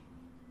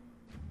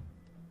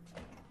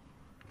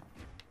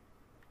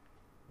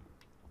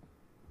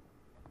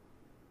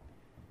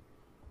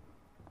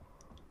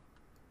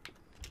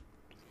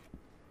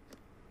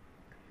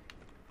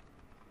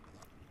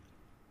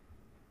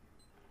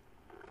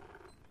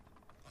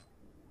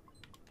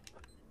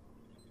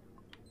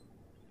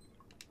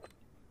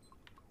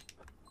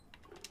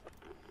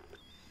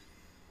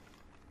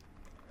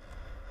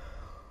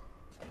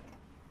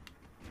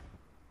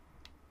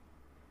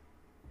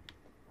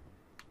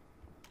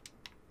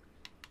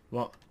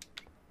 What?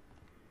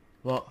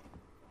 What?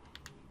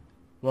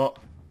 What?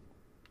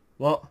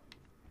 What?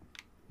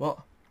 What?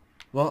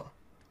 What?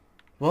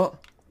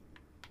 What?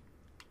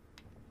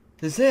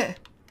 Is it?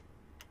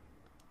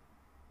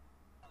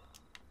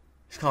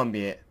 This can't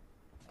be it.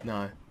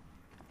 No.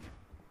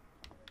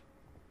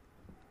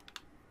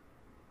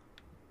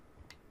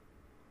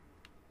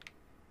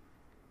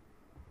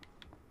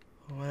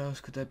 What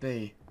else could there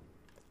be?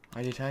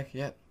 ID tag?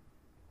 Yep.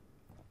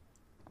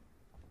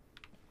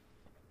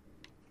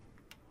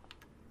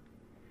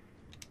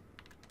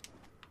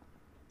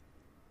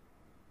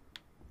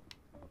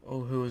 Oh,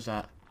 who was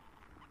that?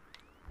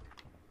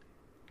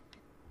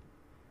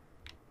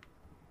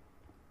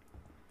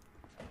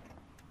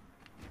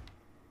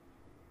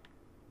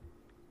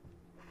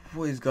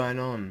 What is going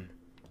on?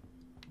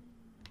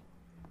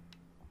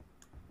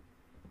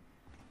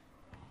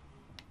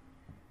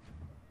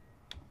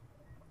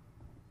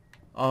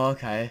 Oh,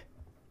 okay.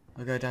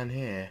 I'll go down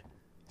here.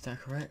 Is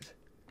that correct?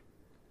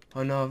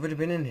 Oh no, I've already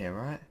been in here,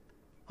 right?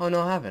 Oh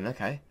no, I haven't.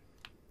 Okay.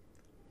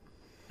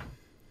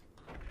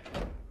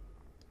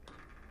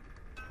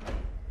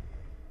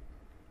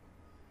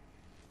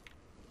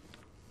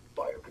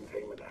 Fire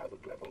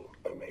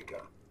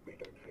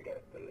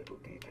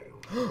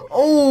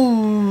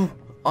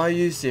Are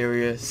you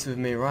serious with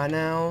me right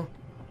now?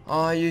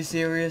 Are you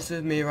serious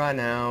with me right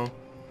now?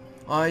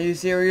 Are you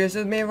serious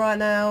with me right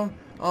now?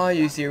 Are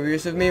you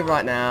serious with me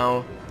right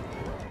now?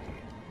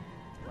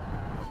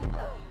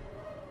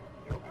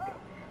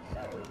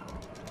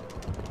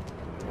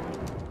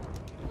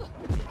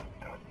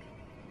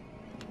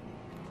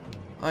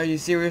 Are you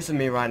serious with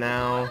me right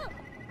now?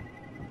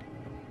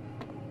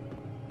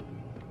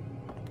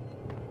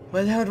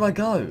 Where the hell do I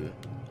go?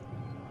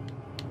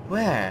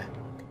 Where?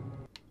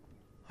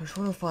 I just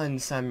want to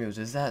find Samuels.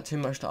 Is that too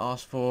much to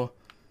ask for?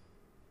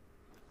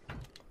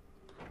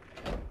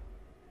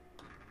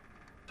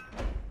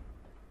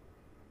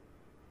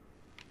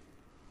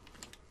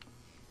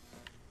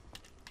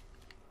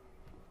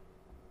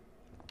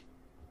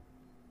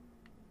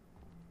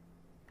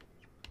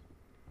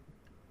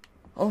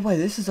 Oh wait,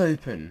 this is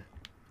open.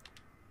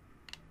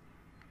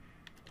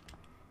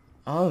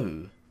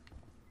 Oh.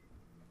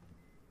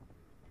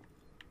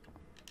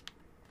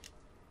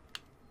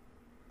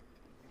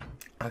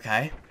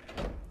 Okay.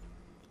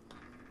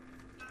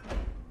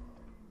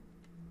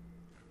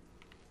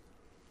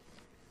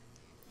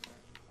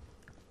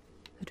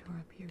 The door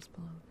up here is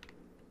blown.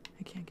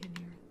 I can't get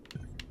near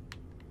it.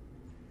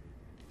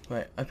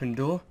 Wait, open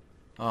door?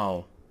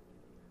 Oh.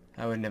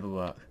 That would never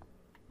work.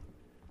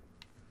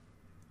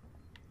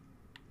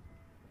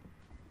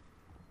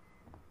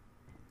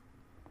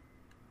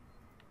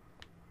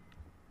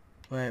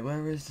 Wait,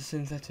 where is the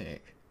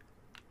synthetic?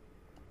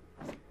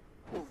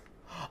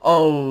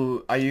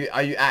 Oh, are you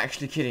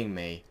actually kidding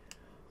me?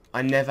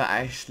 I never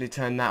actually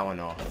turned that one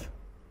off.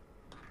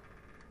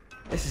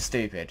 This is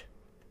stupid.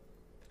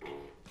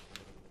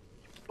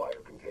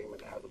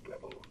 Biocontainment hazard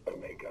level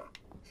Omega.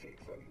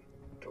 Season.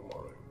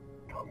 Tomorrow.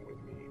 Come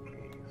with me,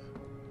 please.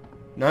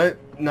 No,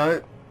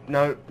 no,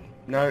 no,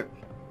 no,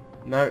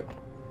 no.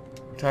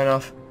 Turn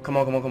off. Come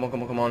on, come on, come on,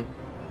 come on, come on.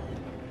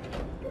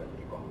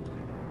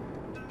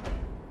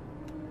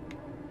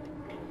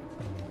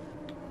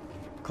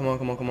 Come on,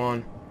 come on, come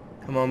on.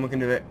 Come on, we can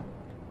do it.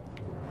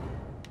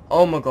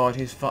 Oh my god,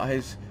 his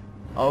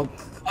oh,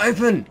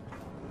 open!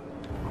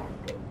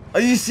 Are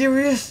you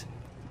serious?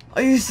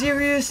 Are you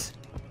serious?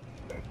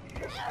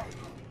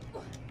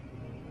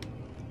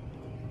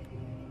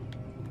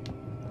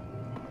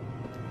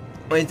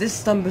 Wait, is this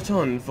stun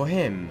baton for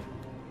him?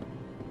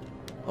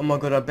 Oh my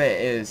god, I bet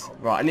it is.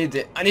 Right, I need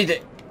it. I need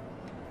it.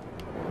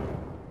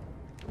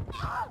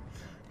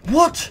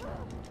 What?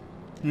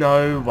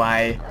 No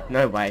way.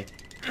 No way.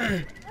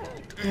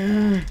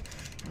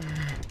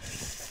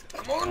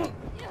 Come on.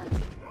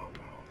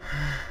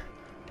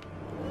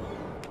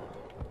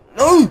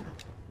 No.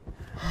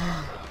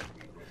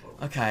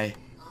 Okay.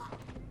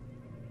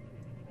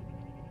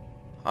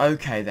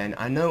 Okay then,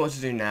 I know what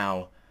to do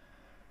now.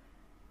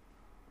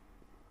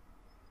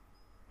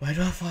 Where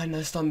do I find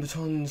those stun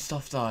baton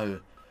stuff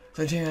though?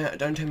 Don't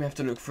tell me I have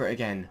to look for it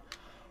again.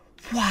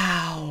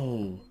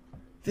 Wow!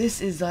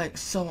 This is like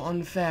so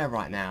unfair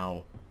right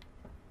now.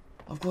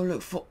 I've got to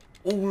look for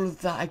all of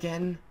that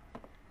again.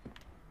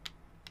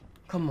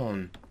 Come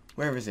on.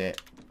 Where is it?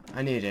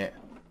 I need it.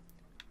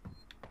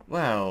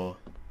 Well,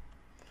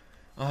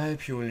 I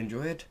hope you all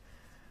enjoyed.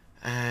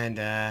 And,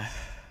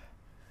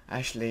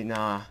 actually,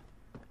 nah.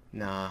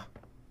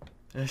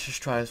 Let's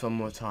just try this one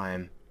more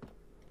time.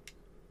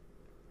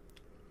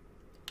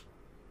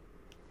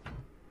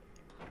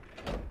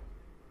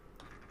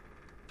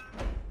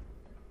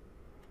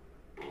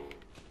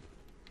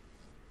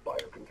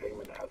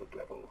 Biocontainment hazard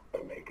level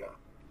Omega.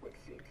 With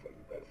Season,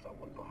 there's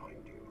someone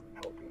behind you,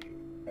 helping you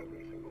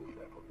every single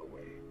step of the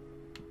way.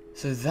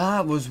 So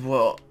that was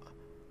what...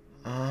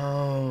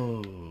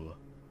 Oh.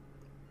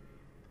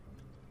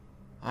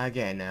 I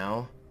get it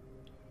now.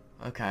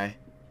 Okay.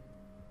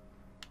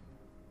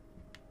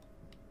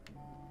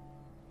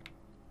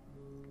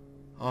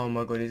 Oh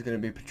my god, he's going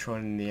to be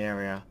patrolling the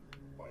area.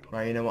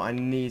 Right, you know what? I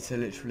need to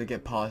literally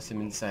get past him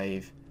and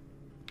save.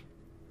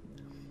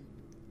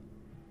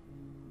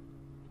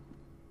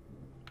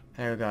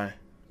 There we go.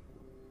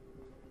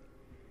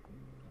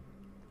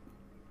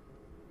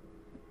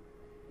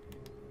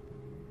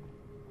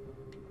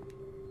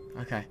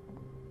 Okay.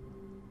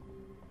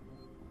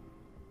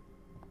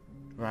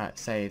 Right,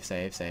 save.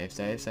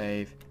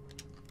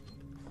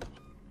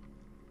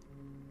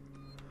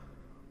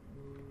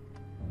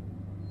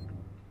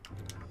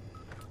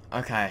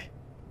 Okay.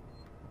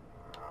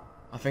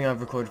 I think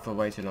I've recorded for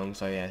way too long,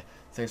 so yeah.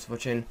 Thanks for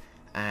watching,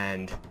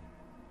 and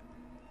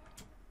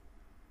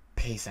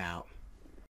peace out.